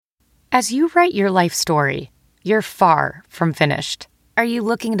As you write your life story, you're far from finished. Are you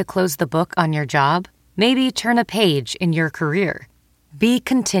looking to close the book on your job? Maybe turn a page in your career? Be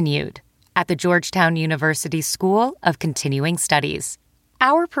continued at the Georgetown University School of Continuing Studies.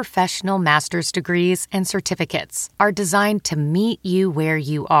 Our professional master's degrees and certificates are designed to meet you where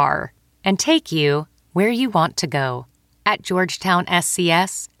you are and take you where you want to go. At Georgetown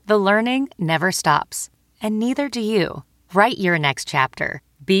SCS, the learning never stops, and neither do you. Write your next chapter.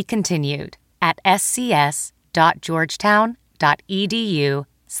 Be continued at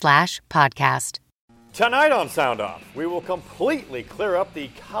scs.georgetown.edu/podcast. Tonight on Sound Off, we will completely clear up the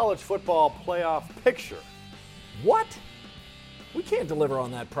college football playoff picture. What? We can't deliver on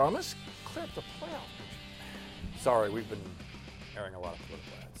that promise. Clear up the playoff picture. Sorry, we've been airing a lot of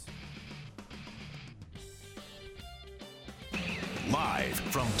political ads. Live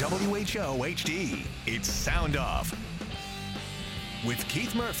from WHO HD, it's Sound Off with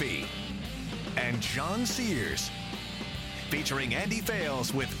Keith Murphy and John Sears, featuring Andy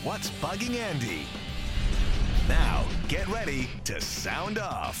Fales with What's Bugging Andy. Now, get ready to sound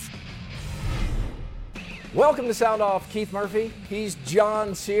off. Welcome to Sound Off, Keith Murphy. He's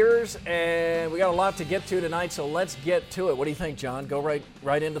John Sears, and we got a lot to get to tonight, so let's get to it. What do you think, John? Go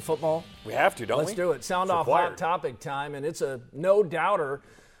right into football? We have to, don't we? Let's do it. Sound Off Hot Topic time, and it's a no-doubter.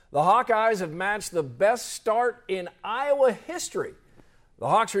 The Hawkeyes have matched the best start in Iowa history. The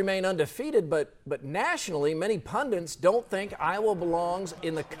Hawks remain undefeated, but nationally, many pundits don't think Iowa belongs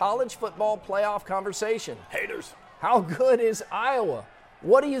in the college football playoff conversation. Haters. How good is Iowa?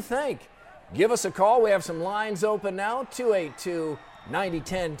 What do you think? Give us a call. We have some lines open now,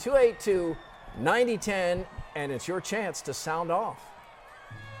 282-9010, 282-9010, and it's your chance to sound off.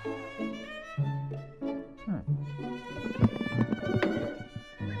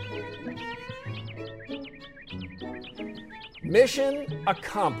 Mission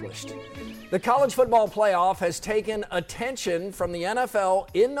accomplished. The college football playoff has taken attention from the NFL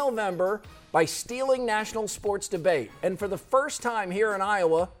in November by stealing national sports debate. And for the first time here in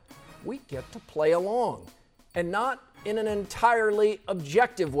Iowa, we get to play along, and not in an entirely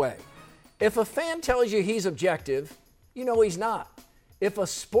objective way. If a fan tells you he's objective, you know he's not. If a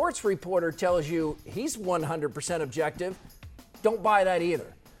sports reporter tells you he's 100% objective, don't buy that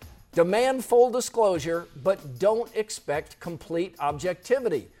either. Demand full disclosure, but don't expect complete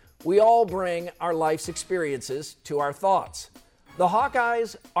objectivity. We all bring our life's experiences to our thoughts. The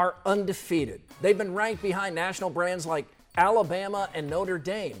Hawkeyes are undefeated. They've been ranked behind national brands like Alabama and Notre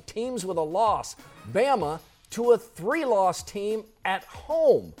Dame, teams with a loss. Bama to a 3-loss team at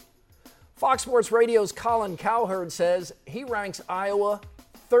home. Fox Sports Radio's Colin Cowherd says he ranks Iowa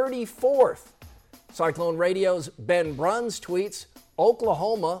 34th. Cyclone Radio's Ben Bruns tweets,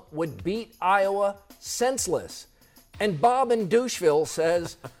 Oklahoma would beat Iowa senseless. And Bob in Doucheville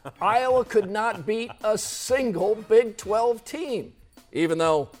says Iowa could not beat a single Big 12 team, even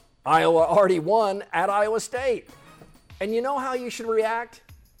though Iowa already won at Iowa State. And you know how you should react?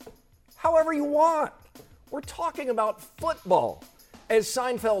 However you want. We're talking about football. As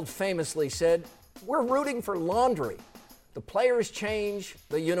Seinfeld famously said, we're rooting for laundry. The players change,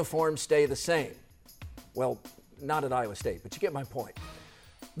 the uniforms stay the same. Well, not at Iowa State, but you get my point.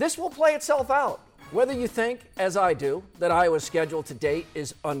 This will play itself out. Whether you think, as I do, that Iowa's schedule to date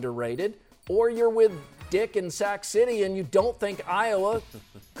is underrated, or you're with Dick in Sac City and you don't think Iowa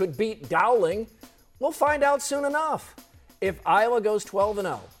could beat Dowling, we'll find out soon enough. If Iowa goes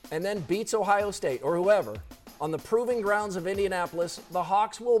 12-0 and then beats Ohio State or whoever on the proving grounds of Indianapolis, the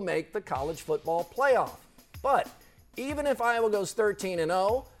Hawks will make the college football playoff. But even if Iowa goes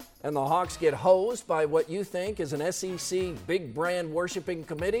 13-0 and the Hawks get hosed by what you think is an SEC big brand worshiping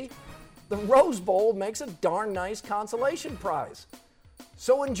committee, the Rose Bowl makes a darn nice consolation prize.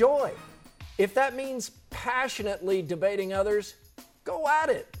 So enjoy. If that means passionately debating others, go at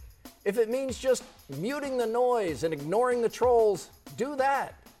it. If it means just muting the noise and ignoring the trolls, do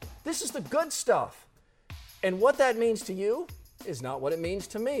that. This is the good stuff. And what that means to you is not what it means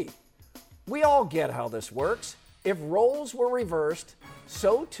to me. We all get how this works. If roles were reversed,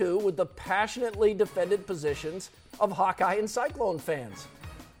 so too would the passionately defended positions of Hawkeye and Cyclone fans.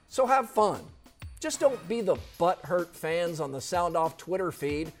 So have fun. Just don't be the butthurt fans on the Sound Off Twitter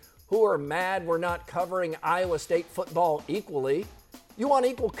feed who are mad we're not covering Iowa State football equally. You want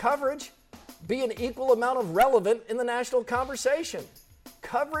equal coverage? Be an equal amount of relevant in the national conversation.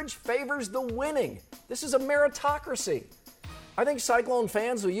 Coverage favors the winning. This is a meritocracy. I think Cyclone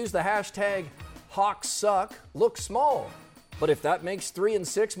fans who use the hashtag Hawks suck look small. But if that makes 3 and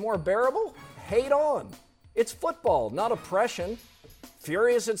 6 more bearable, hate on. It's football, not oppression.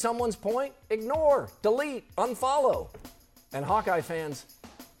 Furious at someone's point? Ignore, delete, unfollow. And Hawkeye fans,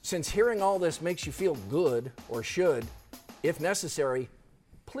 since hearing all this makes you feel good, or should, if necessary,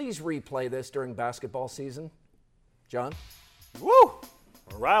 please replay this during basketball season. John? Woo!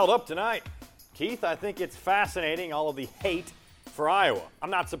 We're riled up tonight. Keith, I think it's fascinating, all of the hate for Iowa.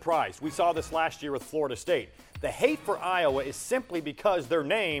 I'm not surprised. We saw this last year with Florida State. The hate for Iowa is simply because their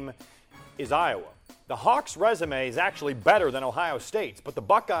name is Iowa. The Hawks' resume is actually better than Ohio State's, but the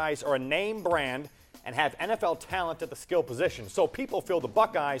Buckeyes are a name brand and have NFL talent at the skill position. So people feel the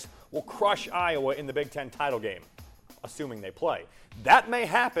Buckeyes will crush Iowa in the Big Ten title game, assuming they play. That may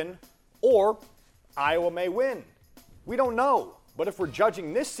happen, or Iowa may win. We don't know. But if we're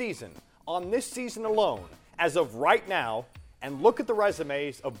judging this season, on this season alone, as of right now, and look at the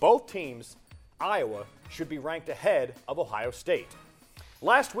resumes of both teams, Iowa should be ranked ahead of Ohio State.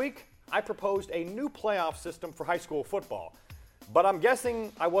 Last week, I proposed a new playoff system for high school football, but I'm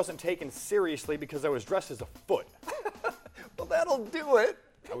guessing I wasn't taken seriously because I was dressed as a foot. Well, that'll do it.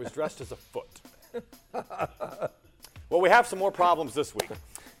 I was dressed as a foot. Well, we have some more problems this week.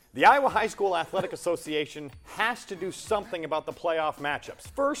 The Iowa High School Athletic Association has to do something about the playoff matchups.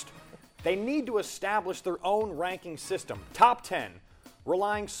 First, they need to establish their own ranking system, top 10.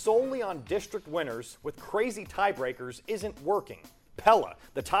 Relying solely on district winners with crazy tiebreakers isn't working. Pella,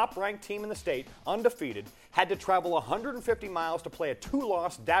 the top-ranked team in the state, undefeated, had to travel 150 miles to play a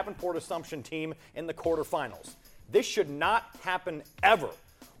 2-loss Davenport Assumption team in the quarterfinals. This should not happen ever.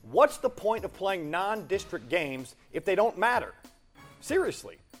 What's the point of playing non-district games if they don't matter?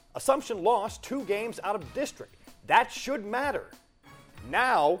 Seriously, Assumption lost 2 games out of district. That should matter.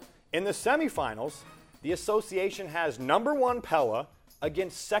 Now, in the semifinals, the association has number 1 Pella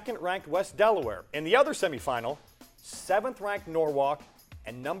against second-ranked West Delaware. In the other semifinal, 7th-ranked Norwalk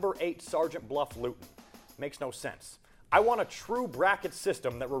and number 8 Sergeant Bluff Luton. Makes no sense. I want a true bracket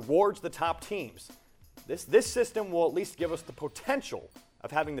system that rewards the top teams. This system will at least give us the potential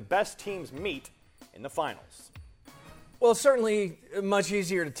of having the best teams meet in the finals. Well, it's certainly much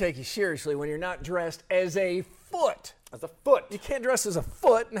easier to take you seriously when you're not dressed as a foot. As a foot. You can't dress as a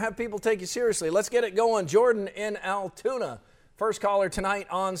foot and have people take you seriously. Let's get it going. Jordan in Altoona. First caller tonight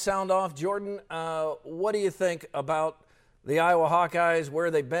on Sound Off. Jordan, what do you think about the Iowa Hawkeyes,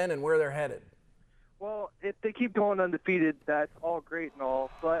 where they've been and where they're headed? Well, if they keep going undefeated, that's all great and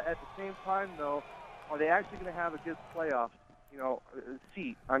all. But at the same time, though, are they actually going to have a good playoff,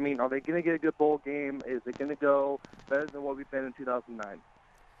 seat? I mean, are they going to get a good bowl game? Is it going to go better than what we've been in 2009?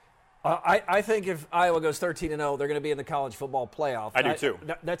 I think if Iowa goes 13-0, they're going to be in the college football playoff. I do too.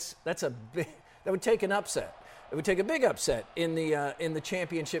 That's a big. That would take an upset. It would take a big upset in the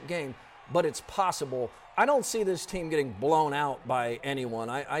championship game, but it's possible. I don't see this team getting blown out by anyone.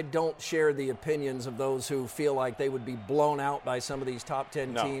 I don't share the opinions of those who feel like they would be blown out by some of these top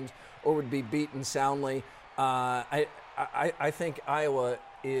 10 teams or would be beaten soundly. I think Iowa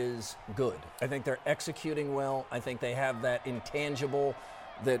is good. I think they're executing well. I think they have that intangible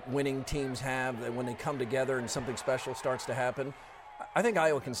that winning teams have, that when they come together and something special starts to happen. I think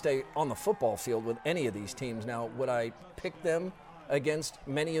Iowa can stay on the football field with any of these teams. Now, would I pick them against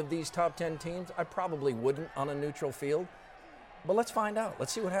many of these top 10 teams? I probably wouldn't on a neutral field. But let's find out.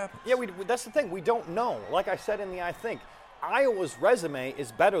 Let's see what happens. Yeah, that's the thing. We don't know. Like I said in the I think, Iowa's resume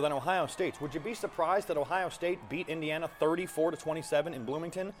is better than Ohio State's. Would you be surprised that Ohio State beat Indiana 34-27 in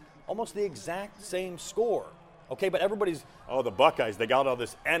Bloomington? Almost the exact same score. Okay, but everybody's, the Buckeyes, they got all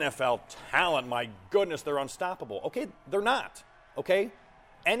this NFL talent. My goodness, they're unstoppable. Okay, they're not. Okay?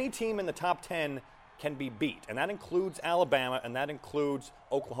 Any team in the top 10 can be beat, and that includes Alabama, and that includes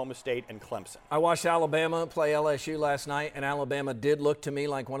Oklahoma State and Clemson. I watched Alabama play LSU last night, and Alabama did look to me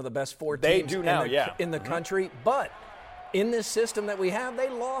like one of the best 4 teams in the country. But in this system that we have, they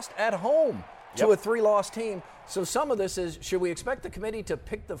lost at home to a 3-loss team. So some of this is, should we expect the committee to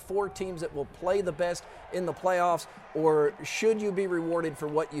pick the 4 teams that will play the best in the playoffs, or should you be rewarded for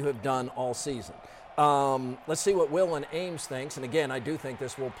what you have done all season? Let's see what Will and Ames thinks. And again, I do think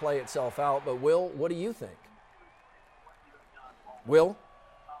this will play itself out. But Will, what do you think? Will?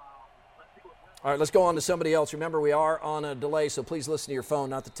 All right, let's go on to somebody else. Remember, we are on a delay, so please listen to your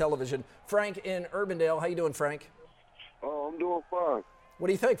phone, not the television. Frank in Urbandale. How you doing, Frank? Oh, I'm doing fine. What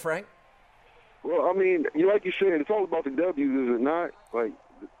do you think, Frank? Well, I mean, like you said, it's all about the W's, is it not? Like,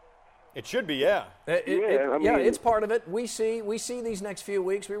 it should be, yeah. It's part of it. We see these next few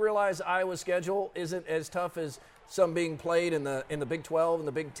weeks. We realize Iowa's schedule isn't as tough as some being played in the Big 12 and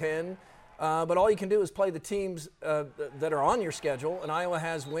the Big 10. But all you can do is play the teams that are on your schedule, and Iowa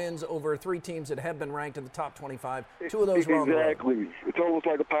has wins over 3 teams that have been ranked in the top 25. 2 of those were on the road. Exactly. It's almost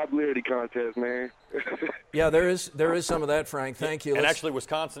like a popularity contest, man. Yeah, there is some of that, Frank. Thank you. And actually,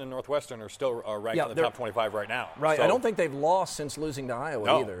 Wisconsin and Northwestern are still ranked in the top 25 right now. Right. So, I don't think they've lost since losing to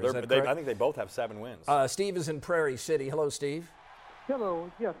Iowa either. Is that correct? I think they both have 7 wins. Steve is in Prairie City. Hello, Steve.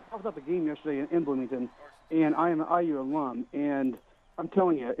 Hello. Yes, I was at the game yesterday in Bloomington, and I am an IU alum, and I'm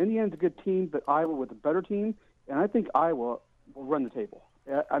telling you, Indiana's a good team, but Iowa was a better team, and I think Iowa will run the table.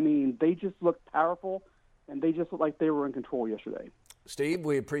 I mean, they just looked powerful, and they just looked like they were in control yesterday. Steve,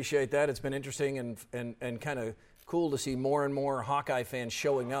 we appreciate that. It's been interesting and kind of cool to see more and more Hawkeye fans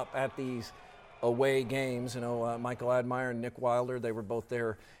showing up at these away games. You know, Michael Admire and Nick Wilder, they were both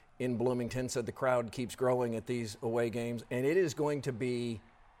there in Bloomington, said the crowd keeps growing at these away games, and it's going to be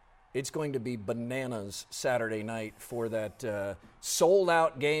bananas Saturday night for that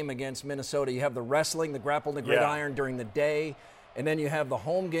sold-out game against Minnesota. You have the wrestling, the grapple, the gridiron during the day, and then you have the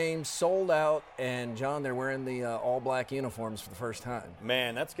home game sold out, and, John, they're wearing the all-black uniforms for the first time.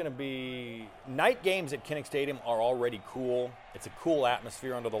 Man, that's going to be – night games at Kinnick Stadium are already cool. It's a cool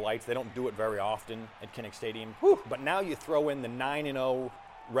atmosphere under the lights. They don't do it very often at Kinnick Stadium. Whew. But now you throw in the 9-0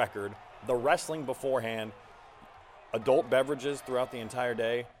 record, the wrestling beforehand, adult beverages throughout the entire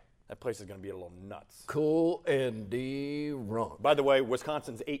day. That place is going to be a little nuts. Cool and wrong. By the way,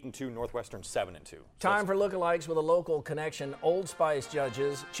 Wisconsin's 8-2, Northwestern 7-2. Time for lookalikes with a local connection. Old Spice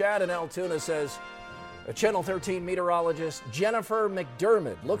judges. Chad in Altoona says, Channel 13 meteorologist Jennifer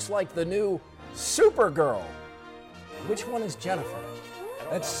McDermott looks like the new Supergirl. Which one is Jennifer?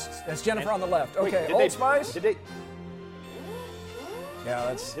 That's Jennifer on the left. Okay, wait, Old Spice. Yeah,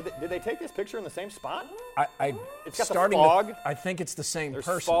 that's. Did they take this picture in the same spot? It's got the fog. I think it's the same There's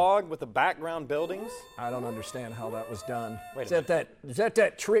person. fog with the background buildings. I don't understand how that was done. Wait Is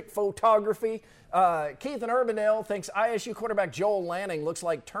that trick photography? Keith in Urbandale thinks ISU quarterback Joel Lanning looks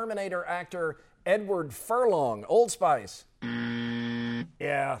like Terminator actor Edward Furlong. Old Spice.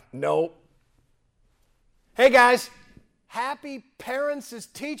 Yeah, nope. Hey guys, happy Parents as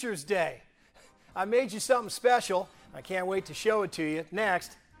Teachers Day. I made you something special. I can't wait to show it to you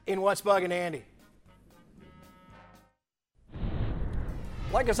next in What's Buggin' Andy.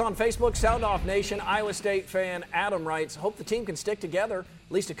 Like us on Facebook, Sound Off Nation. Iowa State fan Adam writes, hope the team can stick together.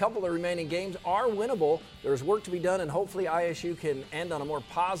 At least a couple of the remaining games are winnable. There's work to be done, and hopefully ISU can end on a more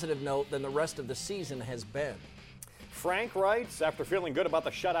positive note than the rest of the season has been. Frank writes, after feeling good about the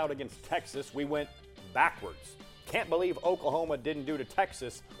shutout against Texas, we went backwards. Can't believe Oklahoma didn't do to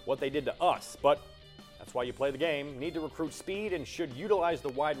Texas what they did to us, but that's why you play the game. Need to recruit speed and should utilize the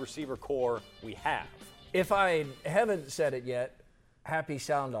wide receiver core we have. If I haven't said it yet, happy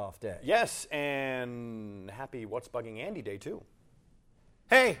Sound Off Day. Yes, and happy What's Bugging Andy Day, too.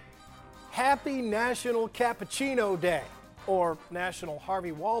 Hey, happy National Cappuccino Day, or National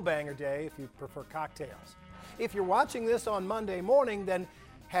Harvey Wallbanger Day if you prefer cocktails. If you're watching this on Monday morning, then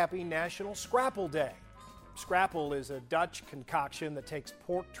happy National Scrapple Day. Scrapple is a Dutch concoction that takes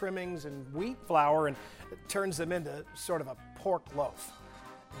pork trimmings and wheat flour and turns them into sort of a pork loaf.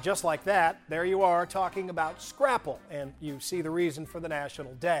 Just like that, there you are talking about Scrapple, and you see the reason for the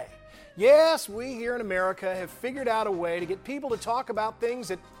National Day. Yes, we here in America have figured out a way to get people to talk about things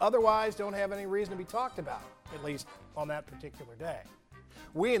that otherwise don't have any reason to be talked about, at least on that particular day.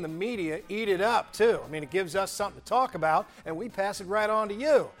 We in the media eat it up, too. I mean, it gives us something to talk about, and we pass it right on to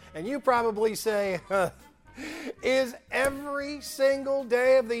you. And you probably say, is every single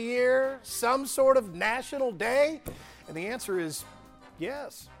day of the year some sort of national day? And the answer is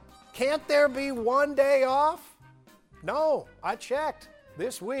yes. Can't there be one day off? No, I checked.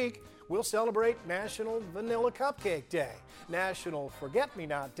 This week, we'll celebrate National Vanilla Cupcake Day, National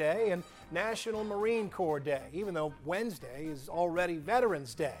Forget-Me-Not Day, and National Marine Corps Day, even though Wednesday is already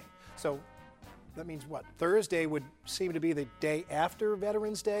Veterans Day. So that means what? Thursday would seem to be the day after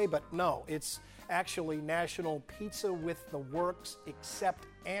Veterans Day, but no, it's actually National Pizza with the Works Except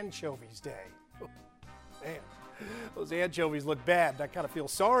Anchovies Day. Man, those anchovies look bad. I kind of feel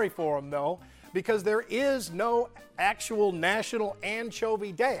sorry for them, though, because there is no actual National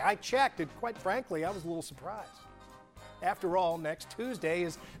Anchovy Day. I checked, and quite frankly, I was a little surprised. After all, next Tuesday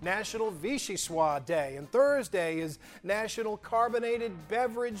is National Vichyssoise Day, and Thursday is National Carbonated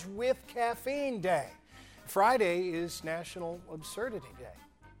Beverage with Caffeine Day. Friday is National Absurdity Day,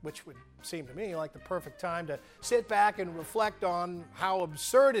 which would seem to me like the perfect time to sit back and reflect on how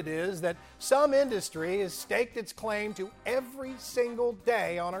absurd it is that some industry has staked its claim to every single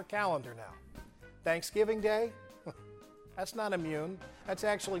day on our calendar now. Thanksgiving Day? That's not immune. That's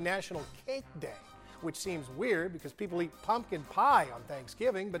actually National Cake Day, which seems weird because people eat pumpkin pie on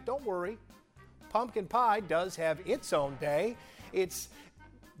Thanksgiving, but don't worry. Pumpkin pie does have its own day. It's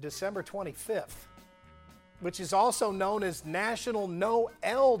December 25th, which is also known as National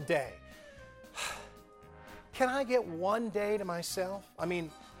Noel Day. Can I get one day to myself? I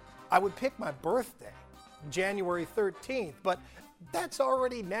mean, I would pick my birthday, January 13th, but that's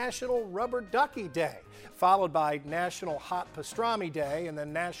already National Rubber Ducky Day, followed by National Hot Pastrami Day and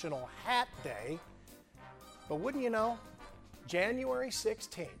then National Hat Day. But wouldn't you know, January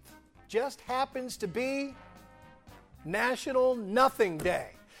 16th just happens to be National Nothing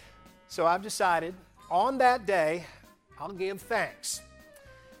Day. So I've decided on that day, I'll give thanks.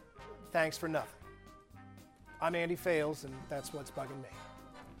 Thanks for nothing. I'm Andy Fales, and that's what's bugging me.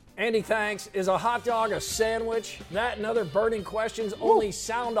 Andy, thanks. Is a hot dog a sandwich? That and other burning questions only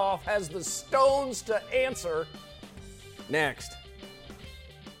Sound Off has the stones to answer. Next.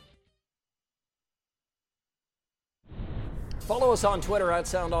 Follow us on Twitter at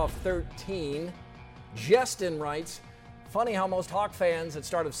SoundOff13. Justin writes, funny how most Hawk fans at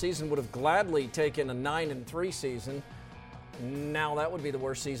start of season would have gladly taken a 9-3 season. Now that would be the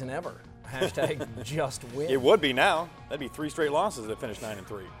worst season ever. Hashtag just win. It would be now. That'd be 3 straight losses that finished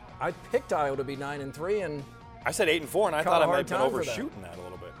 9-3. I picked Iowa to be 9-3, and I said 8-4, and I thought I might have been overshooting that a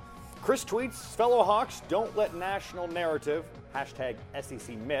little bit. Chris tweets, fellow Hawks, don't let national narrative, hashtag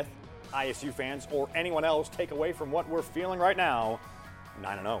SEC myth, ISU fans, or anyone else take away from what we're feeling right now.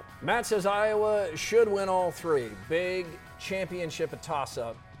 9-0. Matt says Iowa should win all 3. Big championship, a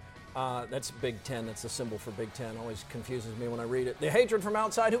toss-up. That's Big Ten. That's the symbol for Big Ten. Always confuses me when I read it. The hatred from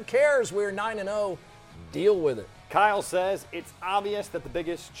outside. Who cares? We're 9-0. Deal with it. Kyle says it's obvious that the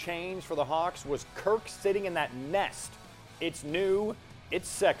biggest change for the Hawks was Kirk sitting in that nest. It's new. It's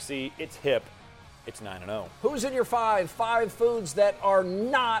sexy. It's hip. It's 9-0. Who's in your 5? 5 foods that are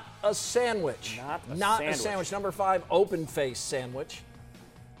not a sandwich. Not a sandwich. Number 5, open-faced sandwich.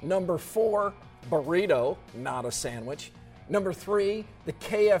 Number 4, burrito. Not a sandwich. Number 3, the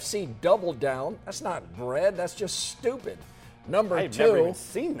KFC Double Down. That's not bread. That's just stupid. Number 2. I've never even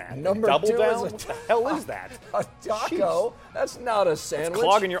seen that. Number Double 2 Down? is What the hell is that? A taco. Jeez. That's not a sandwich. It's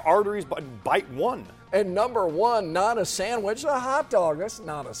clogging your arteries, but bite one. And number 1, not a sandwich, a hot dog. That's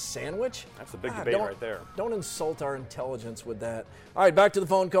not a sandwich. That's the big debate right there. Don't insult our intelligence with that. All right, back to the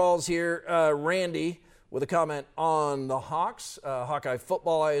phone calls here. Randy with a comment on the Hawks, Hawkeye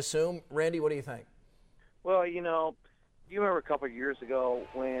football, I assume. Randy, what do you think? Well, you know, you remember a couple of years ago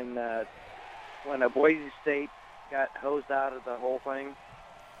when Boise State got hosed out of the whole thing?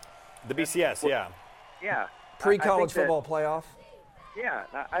 The BCS, yeah. Yeah. Pre-college football playoff? Yeah,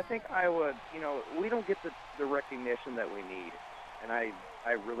 I think Iowa, you know, we don't get the recognition that we need. And I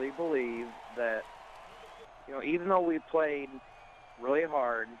really believe that, you know, even though we played really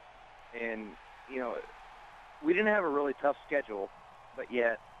hard and, you know, we didn't have a really tough schedule, but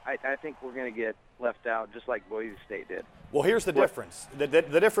yet I think we're going to get left out just like Boise State did. Well, here's the difference. The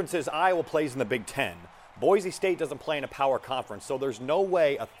difference is Iowa plays in the Big Ten. Boise State doesn't play in a power conference, so there's no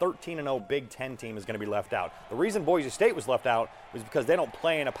way a 13-0 Big Ten team is going to be left out. The reason Boise State was left out was because they don't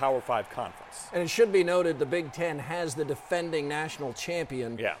play in a Power 5 conference. And it should be noted the Big Ten has the defending national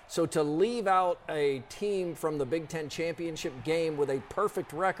champion. Yeah. So to leave out a team from the Big Ten championship game with a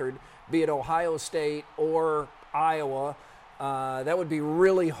perfect record, be it Ohio State or Iowa, that would be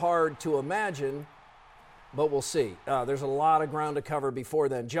really hard to imagine. But we'll see. There's a lot of ground to cover before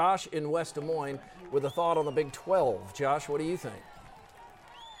then. Josh in West Des Moines with a thought on the Big 12. Josh, what do you think?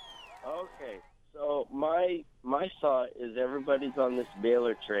 Okay, so my thought is everybody's on this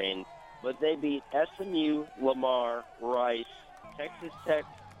Baylor train, but they beat SMU, Lamar, Rice, Texas Tech,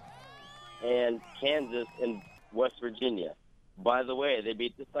 and Kansas and West Virginia. By the way, they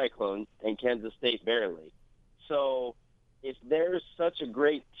beat the Cyclones and Kansas State barely. So if there's such a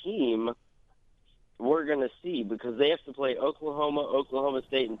great team, we're going to see, because they have to play Oklahoma, Oklahoma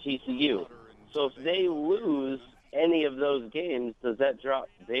State, and TCU. So if they lose any of those games, does that drop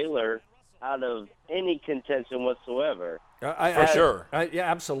Baylor out of any contention whatsoever? For sure. Yeah,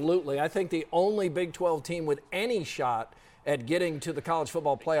 absolutely. I think the only Big 12 team with any shot at getting to the college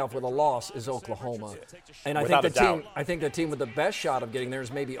football playoff with a loss is Oklahoma. And I think the team with the best shot of getting there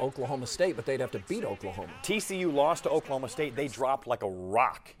is maybe Oklahoma State, but they'd have to beat Oklahoma. TCU lost to Oklahoma State. They dropped like a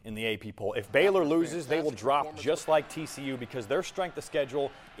rock in the AP poll. If Baylor loses, they will drop just like TCU because their strength of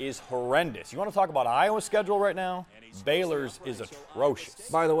schedule is horrendous. You want to talk about Iowa's schedule right now? Baylor's is atrocious.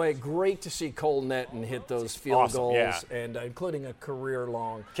 By the way, great to see Cole Netton hit those field goals, yeah. and including a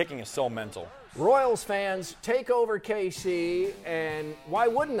career-long. Kicking is so mental. Royals fans take over KC, and why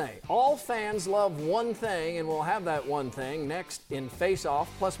wouldn't they? All fans love one thing, and we'll have that one thing next in Face Off,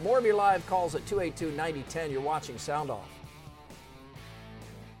 plus more of your live calls at 282-9010. You're watching Sound Off.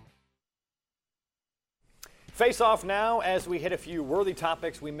 Face Off now as we hit a few worthy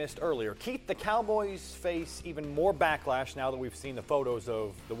topics we missed earlier. Keith, the Cowboys face even more backlash now that we've seen the photos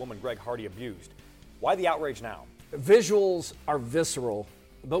of the woman Greg Hardy abused. Why the outrage now? Visuals are visceral,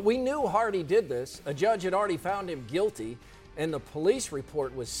 but we knew Hardy did this. A judge had already found him guilty, and the police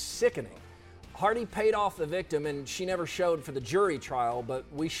report was sickening. Hardy paid off the victim, and she never showed for the jury trial, but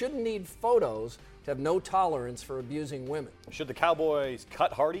we shouldn't need photos to have no tolerance for abusing women. Should the Cowboys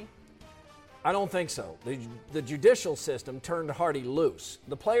cut Hardy? I don't think so. The judicial system turned Hardy loose.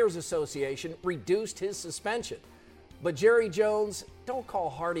 The Players Association reduced his suspension. But Jerry Jones, don't call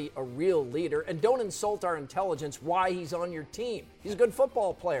Hardy a real leader, and don't insult our intelligence why he's on your team. He's a good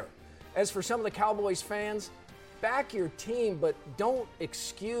football player. As for some of the Cowboys fans, back your team, but don't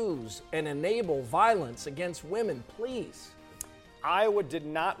excuse and enable violence against women, please. Iowa did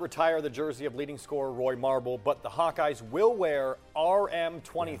not retire the jersey of leading scorer Roy Marble, but the Hawkeyes will wear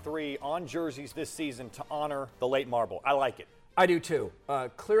RM23 on jerseys this season to honor the late Marble. I like it. I do too.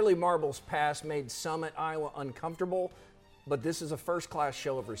 Clearly Marble's past made some at Iowa uncomfortable, but this is a first-class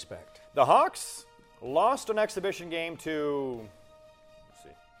show of respect. The Hawks lost an exhibition game to,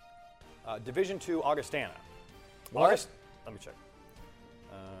 Division II Augustana. What? Let me check.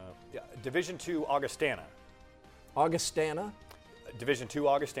 Division II Augustana. Augustana? Division II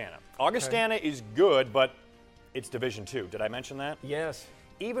Augustana. Augustana is good, but it's Division II. Did I mention that? Yes.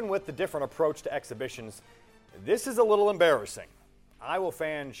 Even with the different approach to exhibitions, this is a little embarrassing. Iowa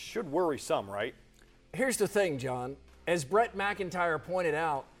fans should worry some, right? Here's the thing, John. As Brett McIntyre pointed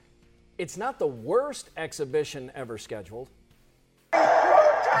out, it's not the worst exhibition ever scheduled.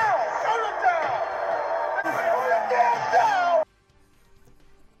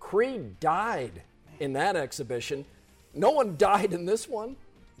 Creed died in that exhibition. No one died in this one.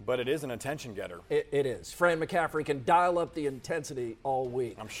 But it is an attention getter. It is. Fran McCaffrey can dial up the intensity all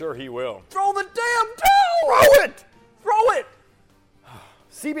week. I'm sure he will. Throw the damn towel! Throw it! Throw it!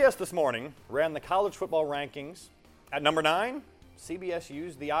 CBS this morning ran the college football rankings. At number 9, CBS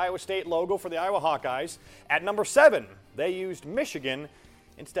used the Iowa State logo for the Iowa Hawkeyes. At number 7, they used Michigan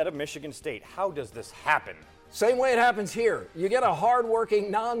instead of Michigan State. How does this happen? Same way it happens here. You get a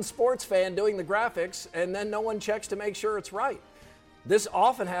hardworking non-sports fan doing the graphics, and then no one checks to make sure it's right. This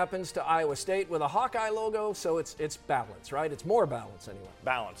often happens to Iowa State with a Hawkeye logo, so it's balance, right? It's more balance anyway.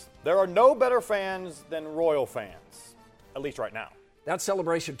 Balance. There are no better fans than Royal fans, at least right now. That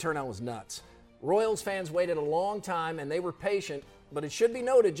celebration turnout was nuts. Royals fans waited a long time, and they were patient, but it should be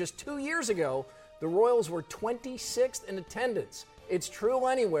noted just 2 years ago, the Royals were 26th in attendance. It's true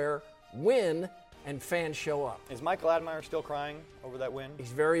anywhere. Win, and fans show up. Is Michael Admire still crying over that win?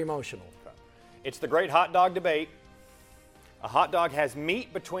 He's very emotional. Okay. It's the great hot dog debate. A hot dog has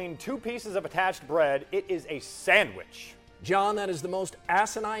meat between two pieces of attached bread. It is a sandwich. John, that is the most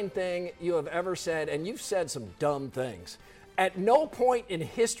asinine thing you have ever said, and you've said some dumb things. At no point in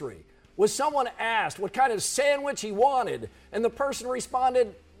history was someone asked what kind of sandwich he wanted, and the person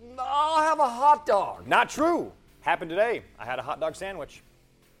responded, I'll have a hot dog. Not true. Happened today. I had a hot dog sandwich.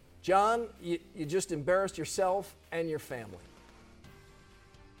 John, you just embarrassed yourself and your family.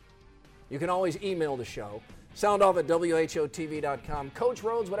 You can always email the show. Sound off at WHOTV.com. Coach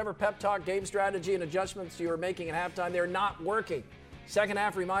Rhodes, whatever pep talk, game strategy, and adjustments you were making at halftime, they're not working. Second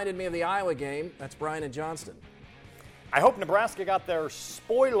half reminded me of the Iowa game. That's Brian and Johnston. I hope Nebraska got their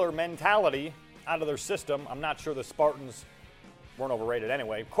spoiler mentality out of their system. I'm not sure the Spartans weren't overrated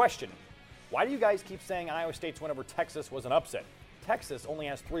anyway. Question, why do you guys keep saying Iowa State's win over Texas was an upset? Texas only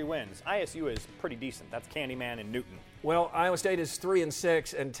has 3 wins. ISU is pretty decent. That's Candyman and Newton. Well, Iowa State is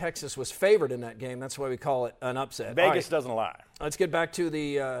 3-6, and Texas was favored in that game. That's why we call it an upset. Vegas doesn't lie. Let's get back to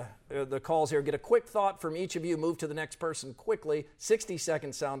the calls here. Get a quick thought from each of you. Move to the next person quickly.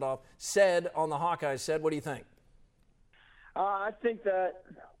 60-second sound off. Said on the Hawkeyes. Said, what do you think? I think that,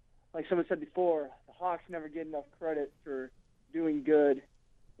 like someone said before, the Hawks never get enough credit for doing good,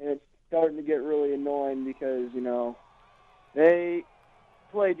 and it's starting to get really annoying because, they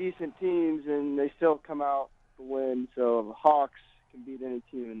play decent teams and they still come out to win. So the Hawks can beat any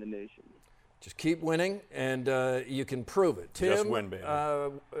team in the nation. Just keep winning, and you can prove it. Tim, just win, baby.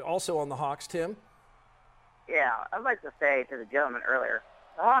 Also on the Hawks, Tim. Yeah, I'd like to say to the gentleman earlier,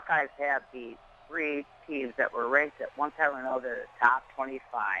 the Hawkeyes have beat 3 teams that were ranked at one time or another the top 25.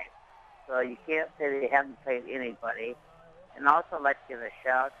 So you can't say they haven't played anybody. And also I'd like to give a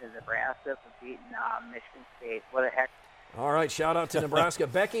shout out to Nebraska for beating Michigan State. What a heck All right, shout out to Nebraska.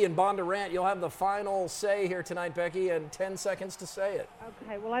 Becky and Bondurant, you'll have the final say here tonight, Becky, and 10 seconds to say it.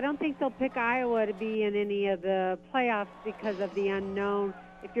 Okay, well, I don't think they'll pick Iowa to be in any of the playoffs because of the unknown.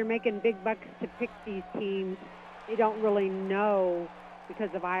 If you're making big bucks to pick these teams, they don't really know because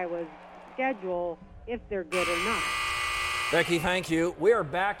of Iowa's schedule if they're good or not. Becky, thank you. We are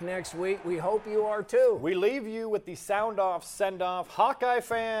back next week. We hope you are too. We leave you with the sound-off, send-off. Hawkeye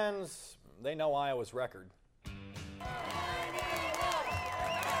fans, they know Iowa's record.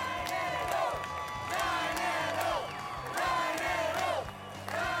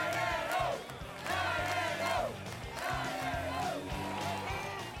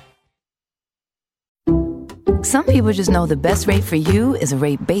 Some people just know the best rate for you is a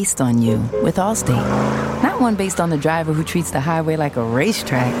rate based on you with Allstate. Not one based on the driver who treats the highway like a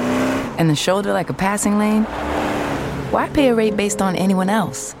racetrack and the shoulder like a passing lane. Why pay a rate based on anyone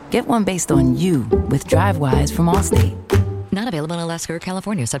else? Get one based on you with DriveWise from Allstate. Not available in Alaska or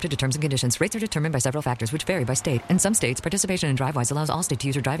California, subject to terms and conditions. Rates are determined by several factors, which vary by state. In some states, participation in DriveWise allows Allstate to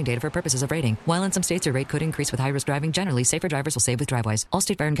use your driving data for purposes of rating. While in some states, your rate could increase with high-risk driving. Generally, safer drivers will save with DriveWise.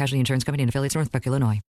 Allstate Fire and Casualty Insurance Company and affiliates, Northbrook, Illinois.